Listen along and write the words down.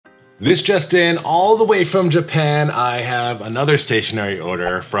This just in, all the way from Japan, I have another stationery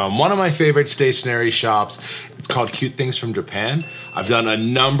order from one of my favorite stationery shops. It's called Cute Things from Japan. I've done a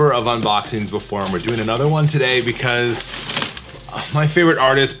number of unboxings before, and we're doing another one today because my favorite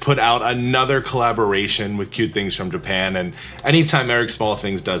artist put out another collaboration with Cute Things from Japan, and anytime Eric Small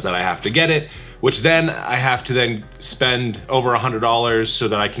Things does that, I have to get it, which then I have to then spend over $100 so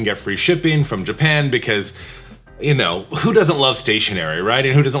that I can get free shipping from Japan because, you know, who doesn't love stationery, right?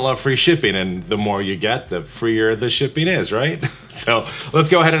 And who doesn't love free shipping? And the more you get, the freer the shipping is, right? So let's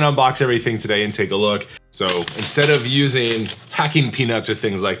go ahead and unbox everything today and take a look. So instead of using packing peanuts or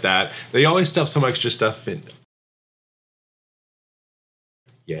things like that, they always stuff some extra stuff in.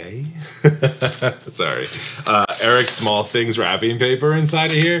 Yay. Sorry. Eric Small Things wrapping paper inside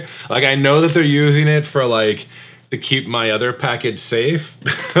of here. Like, I know that they're using it for like to keep my other package safe,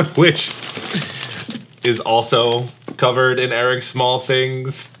 which is also covered in Eric Small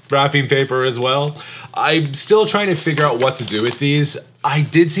Things wrapping paper as well. I'm still trying to figure out what to do with these. I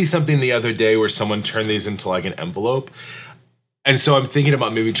did see something the other day where someone turned these into like an envelope. And so I'm thinking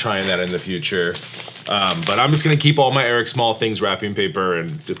about maybe trying that in the future. But I'm just gonna keep all my Eric Small Things wrapping paper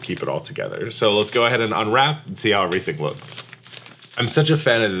and just keep it all together. So let's go ahead and unwrap and see how everything looks. I'm such a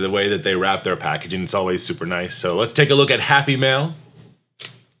fan of the way that they wrap their packaging. It's always super nice. So let's take a look at Happy Mail.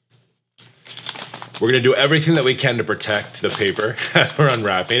 We're gonna do everything that we can to protect the paper as we're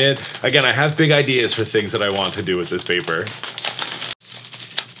unwrapping it. Again, I have big ideas for things that I want to do with this paper.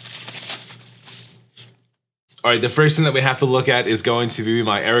 All right, the first thing that we have to look at is going to be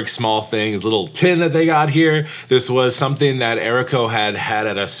my Eric Small Things little tin that they got here. This was something that Erico had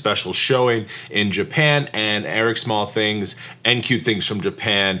at a special showing in Japan, and Eric Small Things and Cute Things from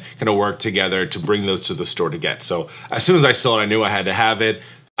Japan kind of worked together to bring those to the store to get. So as soon as I saw it, I knew I had to have it.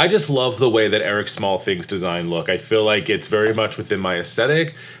 I just love the way that Eric Small Things design look. I feel like it's very much within my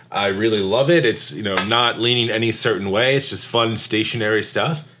aesthetic. I really love it. It's, you know, not leaning any certain way. It's just fun stationery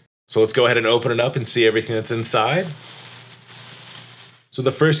stuff. So let's go ahead and open it up and see everything that's inside. So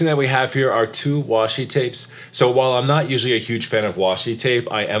the first thing that we have here are two washi tapes. So while I'm not usually a huge fan of washi tape,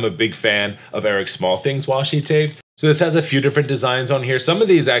 I am a big fan of Eric Small Things washi tape. So this has a few different designs on here. Some of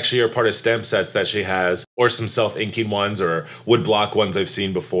these actually are part of stamp sets that she has, or some self-inking ones or woodblock ones I've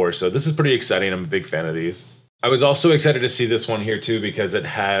seen before. So this is pretty exciting. I'm a big fan of these. I was also excited to see this one here too because it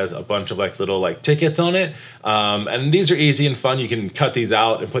has a bunch of like little like tickets on it. And these are easy and fun. You can cut these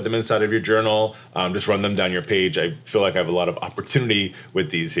out and put them inside of your journal. Just run them down your page. I feel like I have a lot of opportunity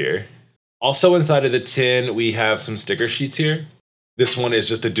with these here. Also inside of the tin, we have some sticker sheets here. This one is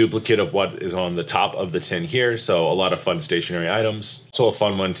just a duplicate of what is on the top of the tin here. So a lot of fun stationery items. Also a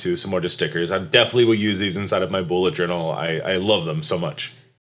fun one too, some more just stickers. I definitely will use these inside of my bullet journal. I love them so much.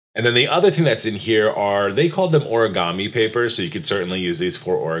 And then the other thing that's in here are, they called them origami papers, so you could certainly use these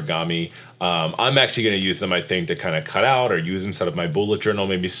for origami. I'm actually going to use them, I think, to kind of cut out or use inside of my bullet journal,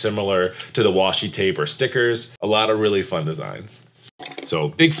 maybe similar to the washi tape or stickers. A lot of really fun designs. So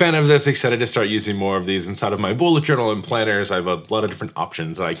big fan of this, excited to start using more of these inside of my bullet journal and planners. I have a lot of different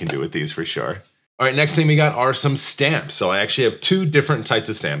options that I can do with these for sure. All right, next thing we got are some stamps. So I actually have two different types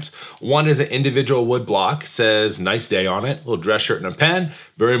of stamps. One is an individual wood block, says nice day on it, little dress shirt and a pen,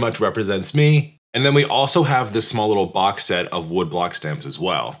 very much represents me. And then we also have this small little box set of wood block stamps as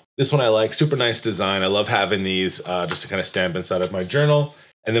well. This one I like, super nice design. I love having these just to kind of stamp inside of my journal.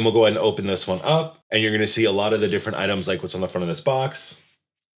 And then we'll go ahead and open this one up, and you're gonna see a lot of the different items like what's on the front of this box.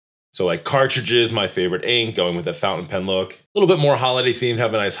 So like cartridges, my favorite ink, going with a fountain pen look. A little bit more holiday themed,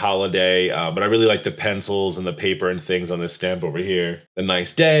 have a nice holiday, but I really like the pencils and the paper and things on this stamp over here. A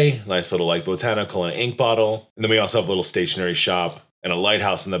nice day, nice little like botanical and ink bottle. And then we also have a little stationery shop and a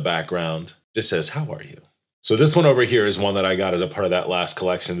lighthouse in the background. Just says, how are you? So this one over here is one that I got as a part of that last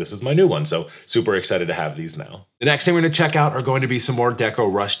collection. This is my new one, so super excited to have these now. The next thing we're gonna check out are going to be some more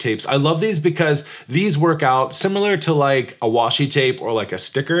Deco rush tapes. I love these because these work out similar to like a washi tape or like a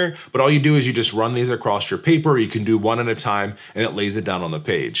sticker, but all you do is you just run these across your paper. You can do one at a time and it lays it down on the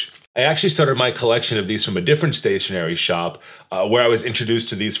page. I actually started my collection of these from a different stationery shop where I was introduced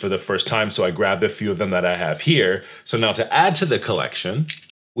to these for the first time, so I grabbed a few of them that I have here. So now to add to the collection,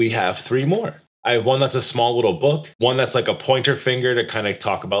 we have 3 more. I have one that's a small little book, one that's like a pointer finger to kind of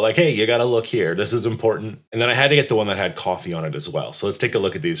talk about like, hey, you gotta look here, this is important. And then I had to get the one that had coffee on it as well. So let's take a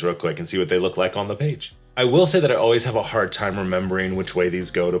look at these real quick and see what they look like on the page. I will say that I always have a hard time remembering which way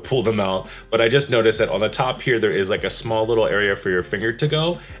these go to pull them out, but I just noticed that on the top here, there is like a small little area for your finger to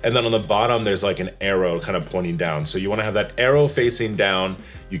go. And then on the bottom, there's like an arrow kind of pointing down. So you wanna have that arrow facing down.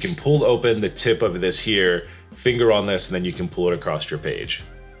 You can pull open the tip of this here, finger on this, and then you can pull it across your page.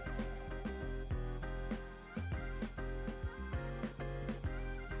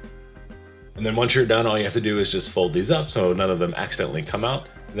 And then once you're done, all you have to do is just fold these up so none of them accidentally come out,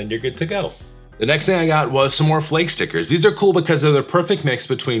 and then you're good to go. The next thing I got was some more Flake stickers. These are cool because they're the perfect mix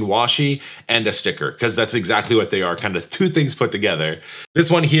between washi and a sticker, because that's exactly what they are, kind of two things put together. This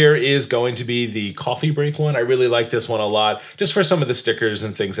one here is going to be the coffee break one. I really like this one a lot, just for some of the stickers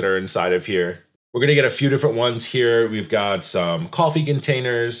and things that are inside of here. We're gonna get a few different ones here. We've got some coffee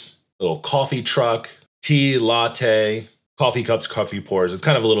containers, little coffee truck, tea, latte, coffee cups, coffee pours. It's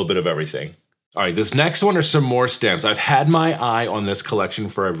kind of a little bit of everything. All right, this next one are some more stamps. I've had my eye on this collection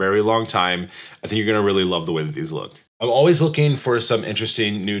for a very long time. I think you're gonna really love the way that these look. I'm always looking for some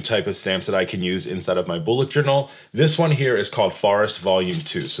interesting new type of stamps that I can use inside of my bullet journal. This one here is called Forest Volume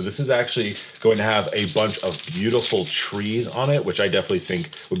 2. So this is actually going to have a bunch of beautiful trees on it, which I definitely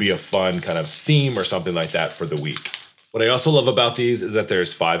think would be a fun kind of theme or something like that for the week. What I also love about these is that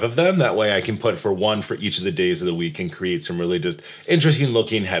there's 5 of them. That way I can put for one for each of the days of the week and create some really just interesting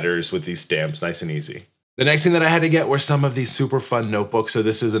looking headers with these stamps, nice and easy. The next thing that I had to get were some of these super fun notebooks. So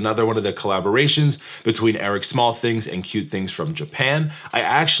this is another one of the collaborations between Eric Small Things and Cute Things from Japan. I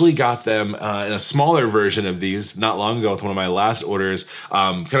actually got them in a smaller version of these not long ago with one of my last orders.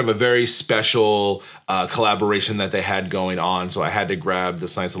 Kind of a very special collaboration that they had going on. So I had to grab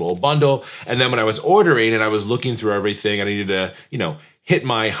this nice little bundle. And then when I was ordering and I was looking through everything, I needed to, hit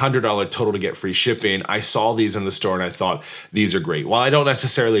my $100 total to get free shipping. I saw these in the store and I thought these are great. While I don't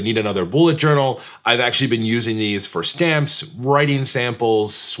necessarily need another bullet journal, I've actually been using these for stamps, writing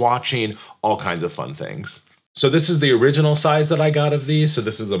samples, swatching, all kinds of fun things. So this is the original size that I got of these. So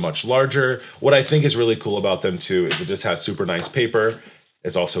this is a much larger. What I think is really cool about them too is it just has super nice paper.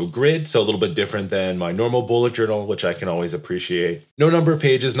 It's also grid, so a little bit different than my normal bullet journal, which I can always appreciate. No number of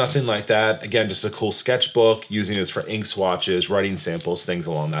pages, nothing like that. Again, just a cool sketchbook, using this for ink swatches, writing samples, things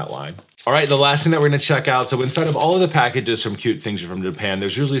along that line. All right, the last thing that we're gonna check out, so inside of all of the packages from Cute Things from Japan,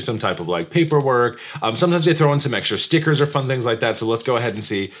 there's usually some type of like paperwork. Sometimes they throw in some extra stickers or fun things like that, so let's go ahead and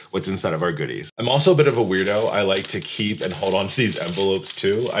see what's inside of our goodies. I'm also a bit of a weirdo. I like to keep and hold on to these envelopes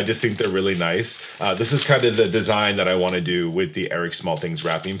too. I just think they're really nice. This is kind of the design that I wanna do with the Eric Small Things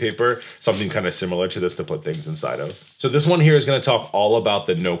wrapping paper, something kind of similar to this to put things inside of. So this one here is gonna talk all about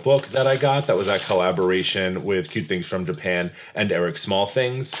the notebook that I got. That was that collaboration with Cute Things from Japan and Eric Small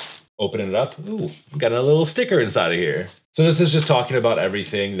Things. Opening it up, ooh, got a little sticker inside of here. So this is just talking about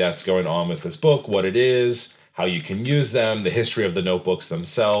everything that's going on with this book, what it is, how you can use them, the history of the notebooks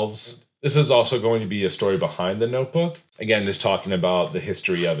themselves. This is also going to be a story behind the notebook. Again, just talking about the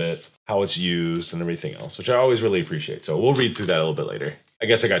history of it, how it's used, and everything else, which I always really appreciate. So we'll read through that a little bit later. I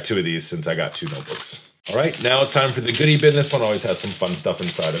guess I got 2 of these since I got 2 notebooks. All right, now it's time for the goodie bin. This one always has some fun stuff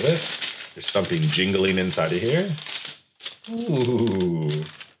inside of it. There's something jingling inside of here. Ooh.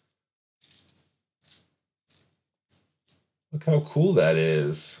 Look how cool that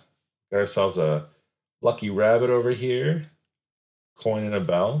is. Got ourselves a lucky rabbit over here. Coin and a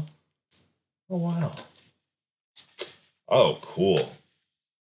bell. Oh, wow. Oh, cool.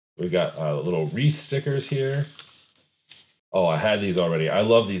 We got little wreath stickers here. Oh, I had these already. I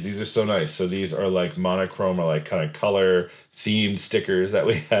love these. These are so nice. So these are like monochrome or like kind of color themed stickers that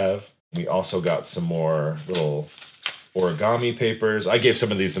we have. We also got some more little origami papers. I gave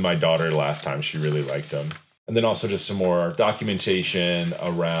some of these to my daughter last time. She really liked them. And then also just some more documentation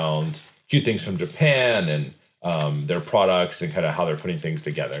around Cute Things from Japan and their products and kind of how they're putting things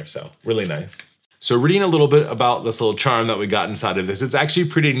together. So really nice. So reading a little bit about this little charm that we got inside of this, it's actually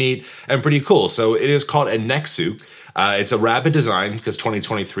pretty neat and pretty cool. So it is called a Nexu. It's a rabbit design because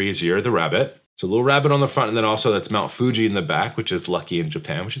 2023 is Year of the Rabbit. So a little rabbit on the front, and then also that's Mount Fuji in the back, which is lucky in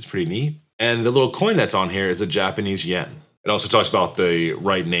Japan, which is pretty neat. And the little coin that's on here is a Japanese yen. It also talks about the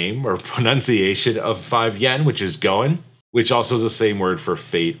right name or pronunciation of 5 yen, which is goen, which also is the same word for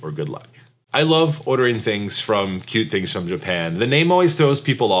fate or good luck. I love ordering things from Cute Things from Japan. The name always throws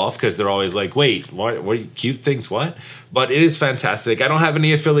people off because they're always like, wait, what, Cute Things, what? But it is fantastic. I don't have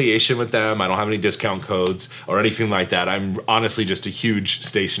any affiliation with them. I don't have any discount codes or anything like that. I'm honestly just a huge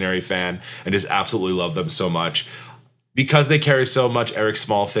stationery fan and just absolutely love them so much. Because they carry so much Eric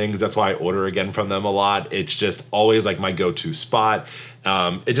Small Things, that's why I order again from them a lot. It's just always like my go-to spot.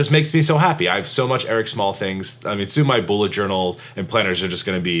 It just makes me so happy. I have so much Eric Small Things. I mean, soon my bullet journal and planners are just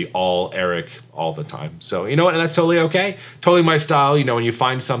gonna be all Eric all the time. So you know what, and that's totally okay. Totally my style. You know, when you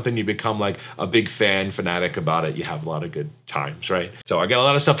find something, you become like a big fan, fanatic about it. You have a lot of good times, right? So I got a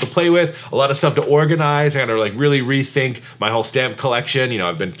lot of stuff to play with, a lot of stuff to organize. I gotta like really rethink my whole stamp collection. You know,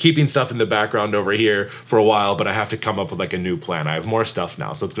 I've been keeping stuff in the background over here for a while, but I have to come up with like a new plan. I have more stuff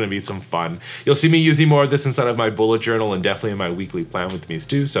now, so it's gonna be some fun. You'll see me using more of this inside of my bullet journal and definitely in my weekly plan plan with me's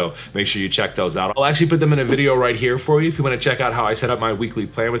too, so make sure you check those out. I'll actually put them in a video right here for you if you want to check out how I set up my weekly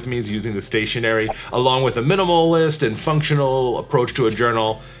plan with me's using the stationery, along with a minimalist and functional approach to a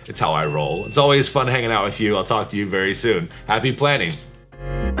journal. It's how I roll. It's always fun hanging out with you. I'll talk to you very soon. Happy planning.